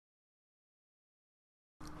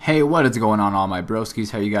Hey, what is going on all my broskies?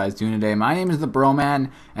 How you guys doing today? My name is TheBromann,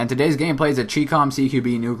 and today's gameplay is a Chicom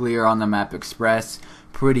CQB nuclear on the map Express.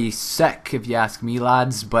 Pretty sick if you ask me,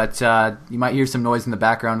 lads, but you might hear some noise in the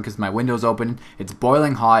background because my window's open. It's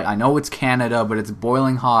boiling hot. I know it's Canada, but it's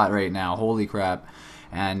boiling hot right now. Holy crap.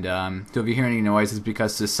 And so if you hear any noise, it's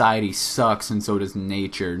because society sucks and so does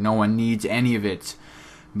nature. No one needs any of it.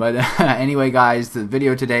 But anyway, guys, the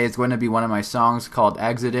video today is going to be one of my songs called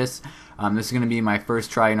Exodus. This is going to be my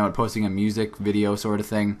first try, posting a music video sort of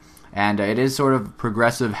thing. And it is sort of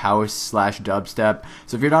progressive house slash dubstep.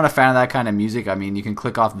 So if you're not a fan of that kind of music, I mean, you can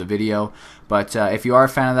click off the video. But if you are a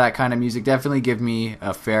fan of that kind of music, definitely give me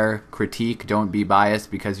a fair critique. Don't be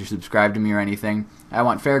biased because you're subscribed to me or anything. I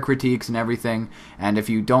want fair critiques and everything. And if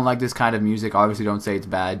you don't like this kind of music, obviously don't say it's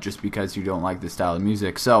bad just because you don't like this style of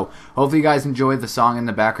music. So hopefully you guys enjoy the song in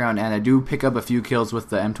the background. And I do pick up a few kills with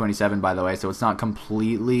the M27, by the way. So it's not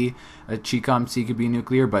completely a Chicom CQB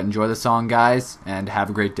nuclear. But enjoy the song, guys, and have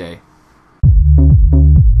a great day.